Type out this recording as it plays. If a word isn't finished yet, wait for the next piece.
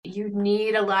you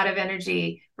need a lot of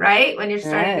energy, right? When you're All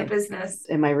starting a right. business.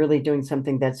 Am I really doing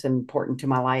something that's important to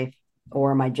my life,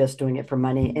 or am I just doing it for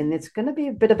money? And it's going to be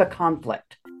a bit of a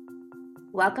conflict.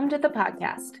 Welcome to the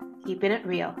podcast, Keeping It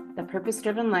Real, the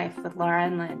purpose-driven life with Laura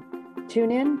and Lynn.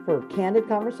 Tune in for candid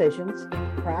conversations,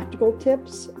 practical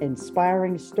tips,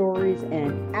 inspiring stories,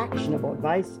 and actionable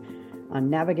advice on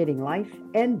navigating life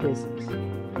and business.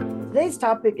 Today's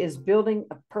topic is building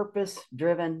a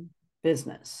purpose-driven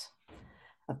business.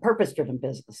 A purpose-driven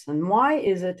business. And why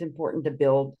is it important to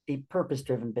build a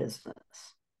purpose-driven business?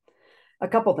 A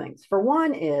couple things. For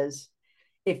one is,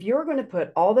 if you're going to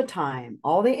put all the time,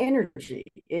 all the energy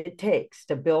it takes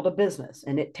to build a business,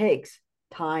 and it takes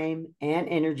time and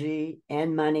energy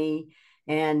and money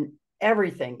and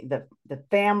everything, the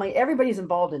family, everybody's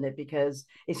involved in it, because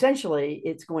essentially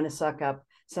it's going to suck up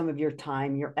some of your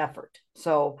time, your effort.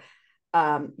 So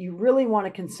you really want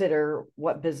to consider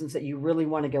what business that you really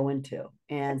want to go into.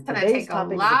 It's And going to today's take a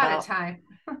topic is lot of about. time.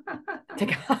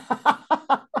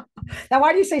 Now,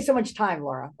 why do you say so much time,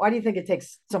 Laura? Why do you think it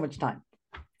takes so much time?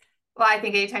 Well, I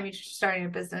think anytime you're starting a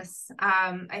business,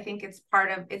 I think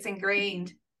it's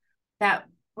ingrained that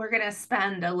we're going to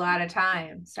spend a lot of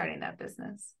time starting that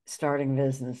business. Starting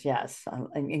business, yes.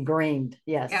 Ingrained,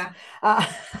 yes. Yeah. Uh,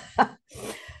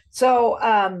 so,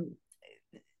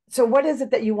 so what is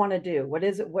it that you want to do? What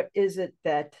is it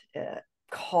that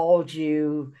called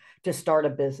you to start a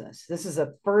business? This is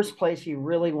the first place you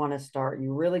really want to start.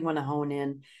 You really want to hone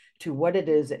in to what it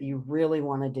is that you really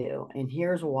want to do. And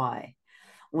here's why.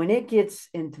 When it gets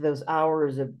into those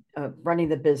hours of running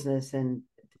the business, and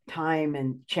time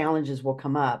and challenges will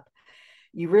come up,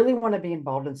 you really want to be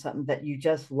involved in something that you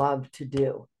just love to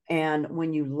do. And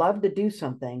when you love to do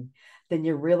something, then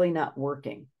you're really not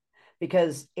working,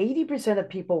 because 80% of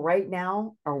people right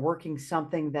now are working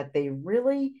something that they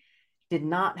really did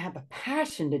not have a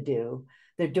passion to do.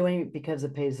 They're doing it because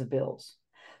it pays the bills.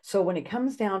 So when it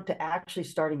comes down to actually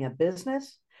starting a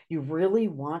business, you really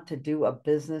want to do a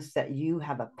business that you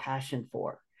have a passion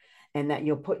for, and that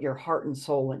you'll put your heart and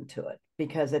soul into it.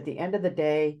 Because at the end of the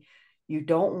day, you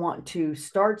don't want to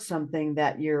start something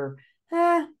that you're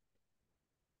eh,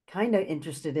 kind of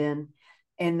interested in.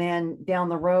 And then down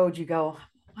the road, you go,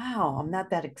 wow, I'm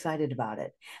not that excited about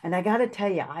it. And I got to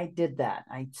tell you, I did that.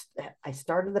 I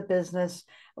started the business.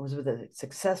 I was with a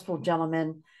successful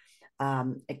gentleman,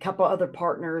 a couple other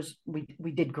partners.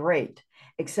 We did great,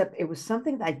 except it was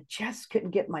something that I just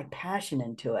couldn't get my passion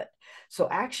into it. So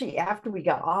actually, after we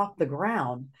got off the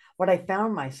ground, what I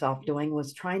found myself doing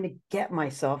was trying to get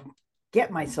myself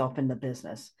in the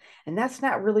business. And that's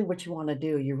not really what you want to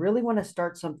do. You really want to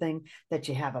start something that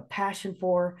you have a passion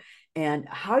for. And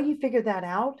how you figure that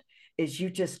out is you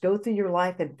just go through your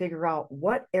life and figure out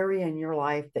what area in your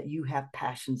life that you have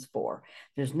passions for.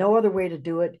 There's no other way to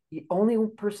do it. The only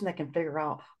person that can figure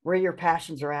out where your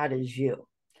passions are at is you.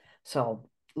 So,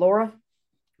 Laura,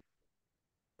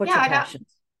 what's Yeah, your I know. passions?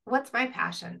 What's my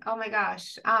passion? Oh my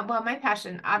gosh. Well, my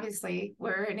passion, obviously,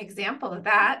 we're an example of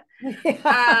that.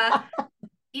 Uh,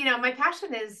 my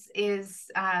passion is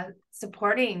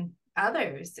supporting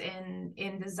others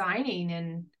in designing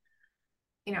and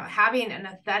having an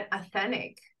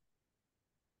authentic,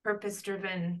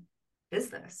 purpose-driven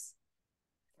business.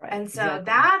 Right, And so exactly.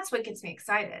 that's what gets me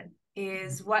excited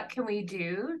is what can we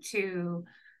do to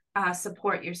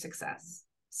support your success?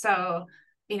 So,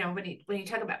 when you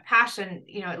talk about passion,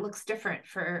 it looks different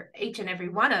for each and every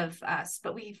one of us,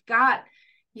 but you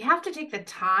have to take the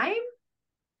time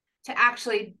to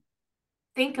actually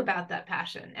think about that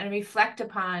passion and reflect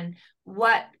upon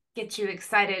what gets you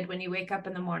excited when you wake up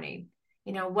in the morning.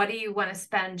 What do you want to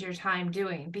spend your time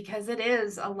doing? Because it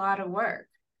is a lot of work.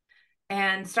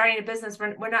 And starting a business,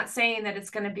 we're not saying that it's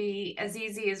going to be as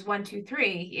easy as one, two,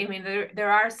 three. I mean,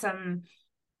 there are some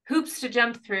hoops to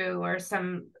jump through or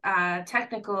some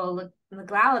technical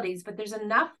legalities, but there's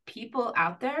enough people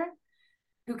out there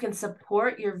who can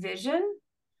support your vision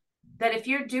that if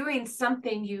you're doing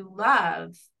something you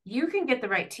love, you can get the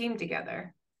right team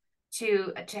together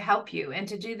to help you and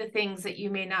to do the things that you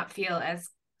may not feel as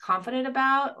confident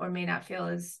about or may not feel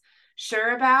as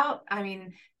sure about. I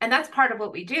mean, and that's part of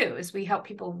what we do is we help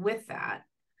people with that.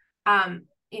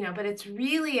 But it's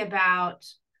really about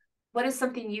what is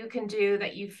something you can do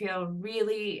that you feel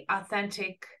really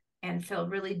authentic and feel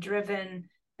really driven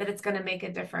that it's going to make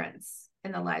a difference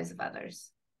in the lives of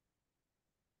others.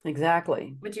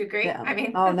 Exactly. Would you agree? Yeah. I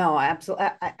mean, Oh no, I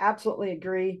absolutely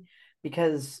agree,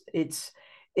 because it's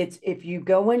if you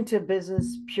go into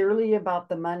business purely about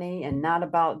the money and not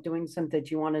about doing something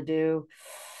that you want to do,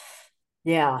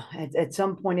 yeah, at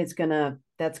some point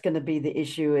that's gonna be the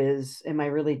issue is, am I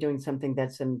really doing something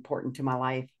that's important to my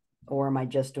life? or am I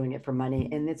just doing it for money?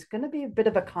 And it's going to be a bit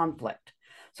of a conflict.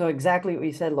 So exactly what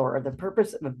you said, Laura, the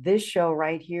purpose of this show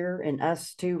right here and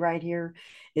us too right here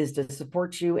is to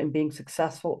support you in being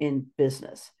successful in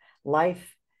business,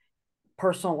 life,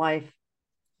 personal life,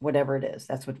 whatever it is.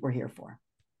 That's what we're here for.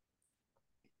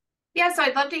 Yeah, so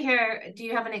I'd love to hear, do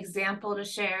you have an example to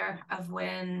share of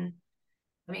when,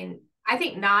 I mean, I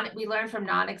think we learn from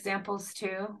non-examples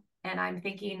too. And I'm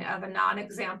thinking of a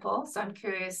non-example. So I'm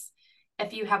curious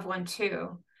if you have one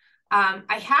too.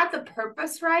 I had the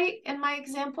purpose right in my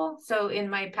example. So in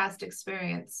my past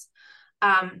experience,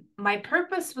 my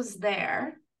purpose was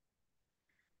there,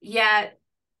 yet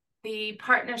the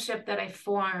partnership that I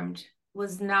formed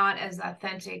was not as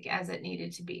authentic as it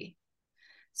needed to be.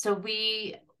 So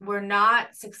we were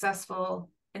not successful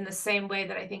in the same way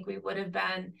that I think we would have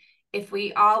been if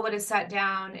we all would have sat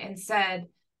down and said,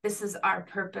 this is our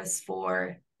purpose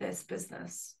for this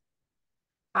business.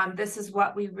 This is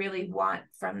what we really want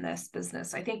from this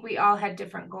business. I think we all had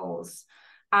different goals.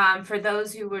 For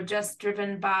those who were just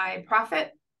driven by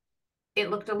profit, it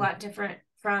looked a lot different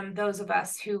from those of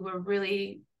us who were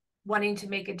really wanting to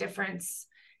make a difference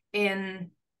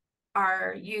in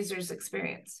our users'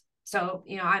 experience. So,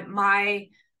 my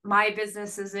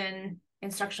business is in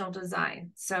instructional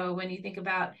design. So when you think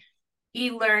about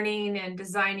e-learning and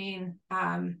designing,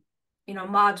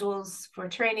 modules for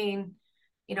training,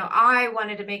 I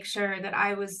wanted to make sure that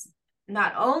I was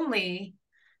not only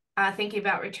thinking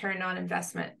about return on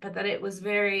investment, but that it was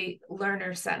very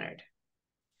learner centered.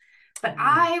 But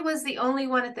I was the only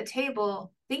one at the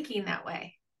table thinking that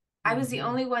way. I was the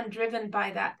only one driven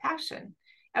by that passion.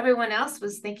 Everyone else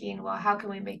was thinking, well, how can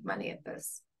we make money at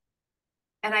this?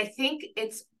 And I think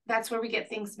that's where we get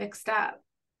things mixed up.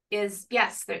 Is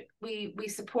yes, that we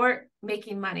support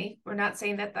making money. We're not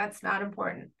saying that that's not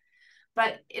important.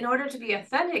 But in order to be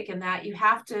authentic in that, you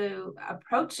have to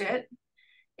approach it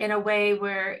in a way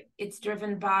where it's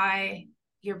driven by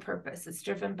your purpose. It's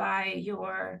driven by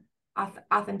your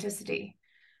authenticity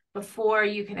before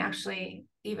you can actually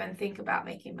even think about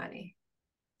making money.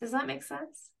 Does that make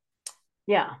sense?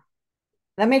 Yeah,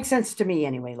 that makes sense to me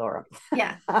anyway, Laura.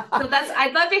 Yeah. So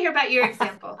I'd love to hear about your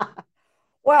example.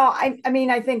 Well, I mean,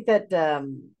 I think that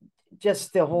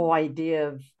just the whole idea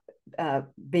of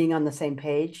being on the same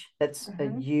page, that's a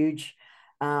huge,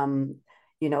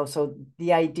 so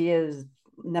the idea is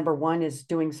number one is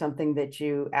doing something that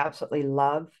you absolutely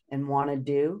love and want to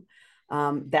do.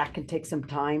 That can take some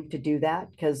time to do that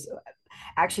because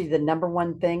actually the number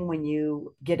one thing when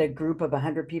you get a group of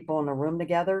 100 people in a room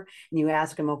together and you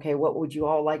ask them, okay, what would you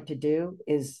all like to do,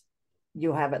 is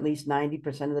you'll have at least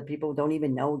 90% of the people don't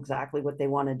even know exactly what they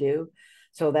want to do.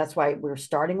 So that's why we're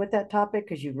starting with that topic,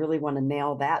 because you really want to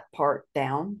nail that part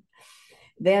down.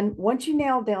 Then once you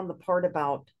nail down the part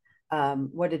about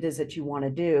what it is that you want to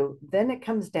do, then it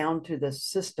comes down to the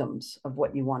systems of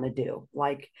what you want to do.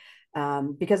 Like,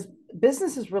 because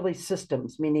business is really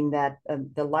systems, meaning that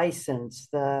the license,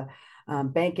 the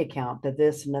bank account, the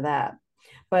this and the that.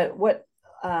 But what,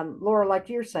 Laura, like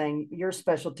you're saying, your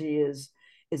specialty is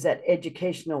that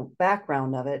educational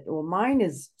background of it. Well, mine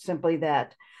is simply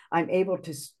that I'm able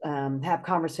to have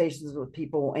conversations with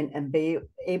people and be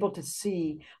able to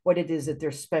see what it is that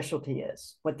their specialty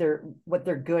is, what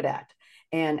they're good at,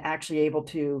 and actually able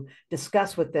to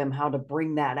discuss with them how to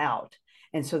bring that out,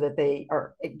 and so that they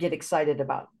get excited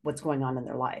about what's going on in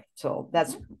their life. So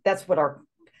that's what our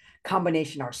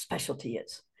combination, our specialty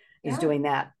is doing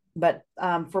that. But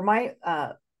for my,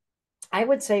 I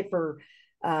would say for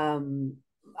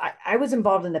I was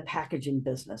involved in the packaging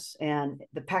business, and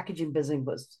the packaging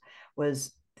business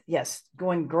was yes,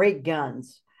 going great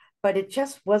guns, but it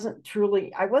just wasn't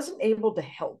truly, I wasn't able to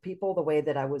help people the way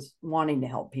that I was wanting to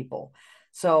help people.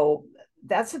 So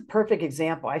that's a perfect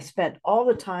example. I spent all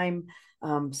the time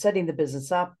setting the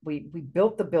business up. We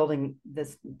built the building,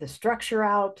 the structure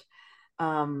out.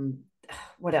 Um,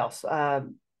 what else?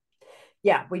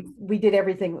 Yeah, we did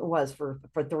everything it was for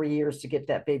 3 years to get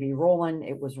that baby rolling.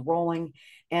 It was rolling,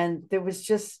 and there was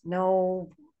just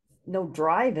no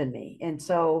drive in me, and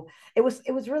so it was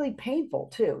really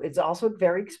painful too. It's also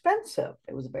very expensive.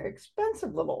 It was a very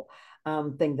expensive little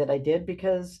thing that I did,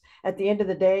 because at the end of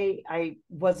the day, I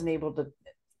wasn't able to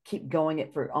keep going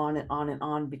it for on and on and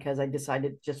on, because I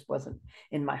decided it just wasn't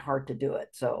in my heart to do it.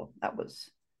 So that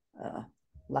was a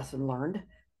lesson learned.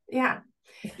 Yeah.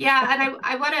 Yeah. And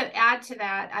I want to add to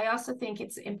that. I also think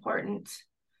it's important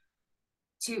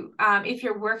to, if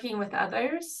you're working with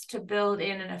others, to build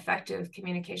in an effective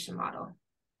communication model.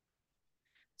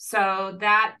 So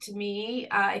that to me,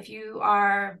 if you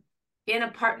are in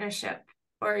a partnership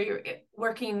or you're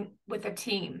working with a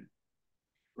team,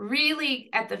 really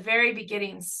at the very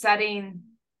beginning, setting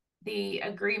the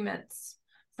agreements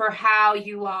for how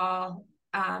you all,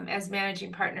 as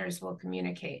managing partners, will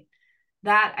communicate.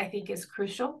 That I think is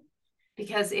crucial,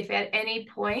 because if at any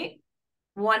point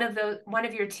one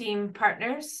of your team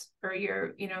partners, or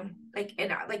your, like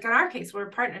in our case, we're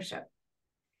a partnership.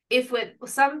 If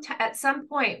at some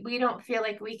point we don't feel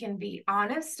like we can be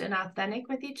honest and authentic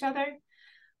with each other,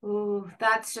 ooh,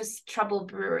 that's just trouble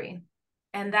brewing.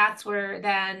 And that's where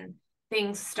then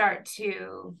things start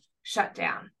to shut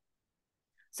down.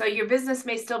 So your business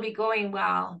may still be going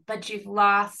well, but you've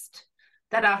lost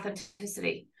that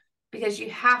authenticity, because you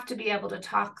have to be able to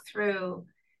talk through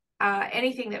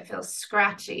anything that feels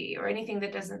scratchy, or anything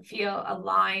that doesn't feel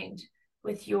aligned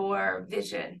with your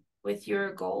vision, with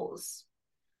your goals.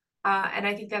 And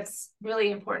I think that's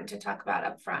really important to talk about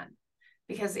up front,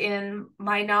 because in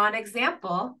my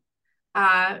non-example,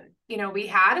 we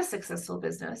had a successful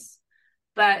business,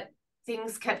 but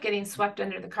things kept getting swept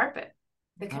under the carpet.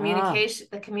 The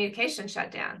communication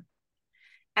shut down.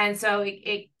 And so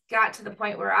it got to the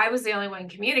point where I was the only one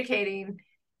communicating,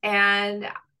 and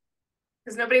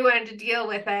because nobody wanted to deal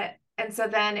with it. And so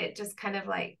then it just kind of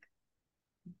like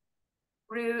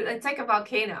it's like a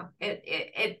volcano.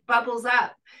 It bubbles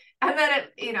up, and then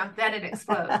it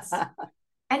explodes.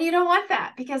 And you don't want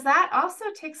that, because that also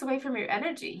takes away from your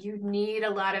energy. You need a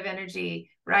lot of energy,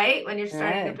 right, when you're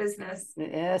starting a business.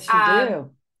 Yes, you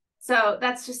do. So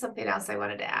that's just something else I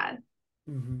wanted to add.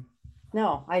 Mm-hmm.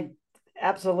 No, I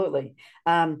absolutely.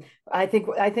 I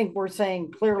think we're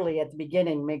saying clearly at the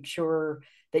beginning, make sure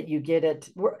that you get it.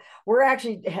 We're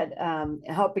actually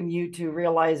helping you to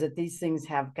realize that these things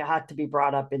have got to be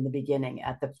brought up in the beginning,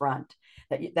 at the front.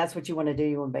 That's what you want to do.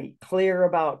 You want to be clear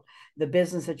about the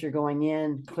business that you're going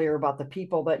in, clear about the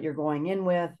people that you're going in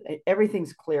with.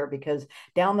 Everything's clear, because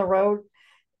down the road,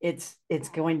 it's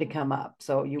going to come up.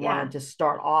 So you want to just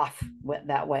start off with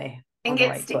that way, and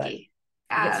get sticky.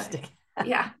 Get sticky.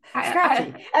 Yeah.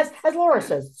 Scratchy, as Laura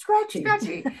says, scratchy.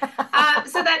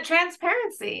 So that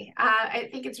transparency, I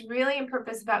think it's really in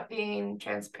purpose about being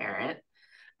transparent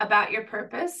about your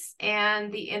purpose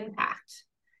and the impact.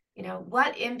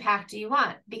 What impact do you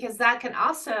want? Because that can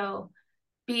also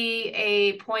be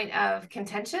a point of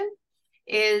contention,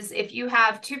 is if you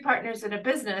have two partners in a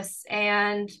business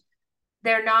and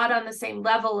they're not on the same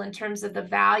level in terms of the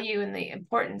value and the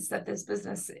importance that this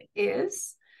business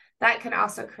is, that can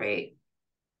also create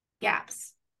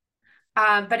gaps.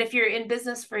 But if you're in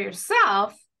business for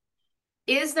yourself,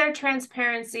 is there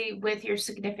transparency with your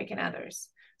significant others?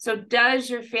 So does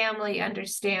your family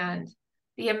understand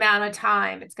the amount of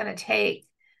time it's going to take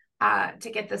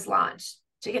to get this launched,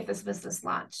 to get this business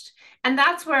launched? And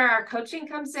that's where our coaching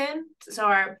comes in. So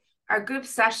our group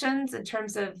sessions, in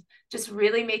terms of just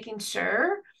really making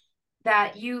sure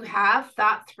that you have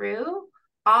thought through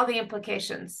all the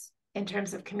implications in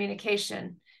terms of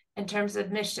communication, in terms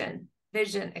of mission,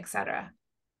 vision, etc.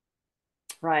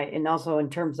 Right. And also in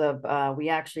terms of, we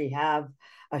actually have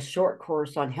a short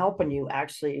course on helping you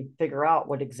actually figure out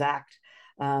what exact,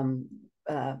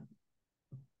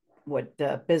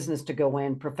 business to go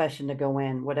in, profession to go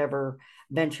in, whatever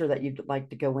venture that you'd like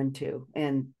to go into.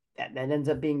 And that ends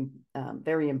up being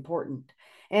very important.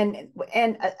 And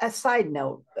a side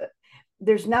note,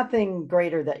 there's nothing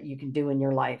greater that you can do in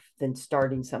your life than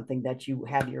starting something that you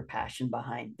have your passion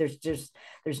behind.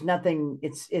 There's nothing.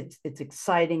 It's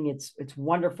exciting. It's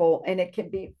wonderful, and it can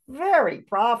be very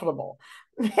profitable.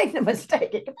 Make no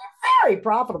mistake, it can be very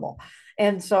profitable.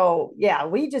 And so, yeah,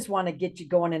 we just want to get you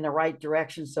going in the right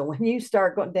direction. So when you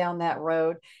start going down that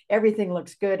road, everything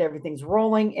looks good, everything's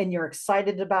rolling, and you're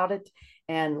excited about it,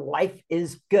 and life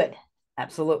is good.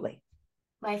 Absolutely.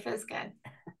 Life is good.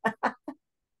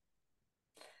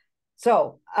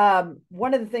 So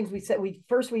one of the things we said,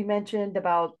 we mentioned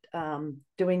about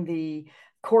doing the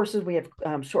courses. We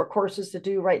have short courses to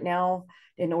do right now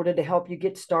in order to help you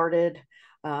get started.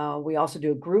 We also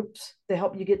do groups to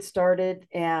help you get started.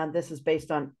 And this is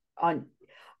based on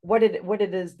what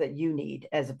it is that you need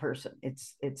as a person.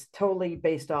 It's totally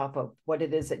based off of what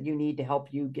it is that you need to help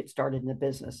you get started in the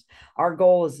business. Our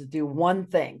goal is to do one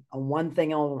thing and one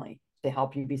thing only to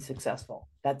help you be successful.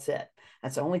 That's it.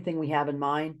 That's the only thing we have in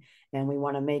mind. And we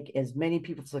want to make as many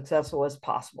people successful as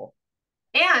possible.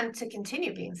 And to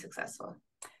continue being successful.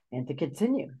 And to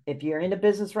continue. If you're in a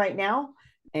business right now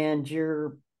and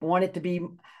you want it to be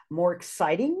more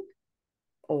exciting,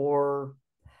 or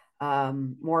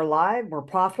more alive, more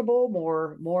profitable,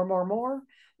 more,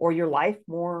 or your life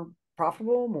more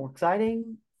profitable, more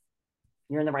exciting,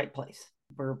 you're in the right place.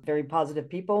 We're very positive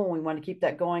people, and we want to keep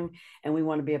that going, and we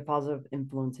want to be a positive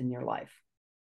influence in your life.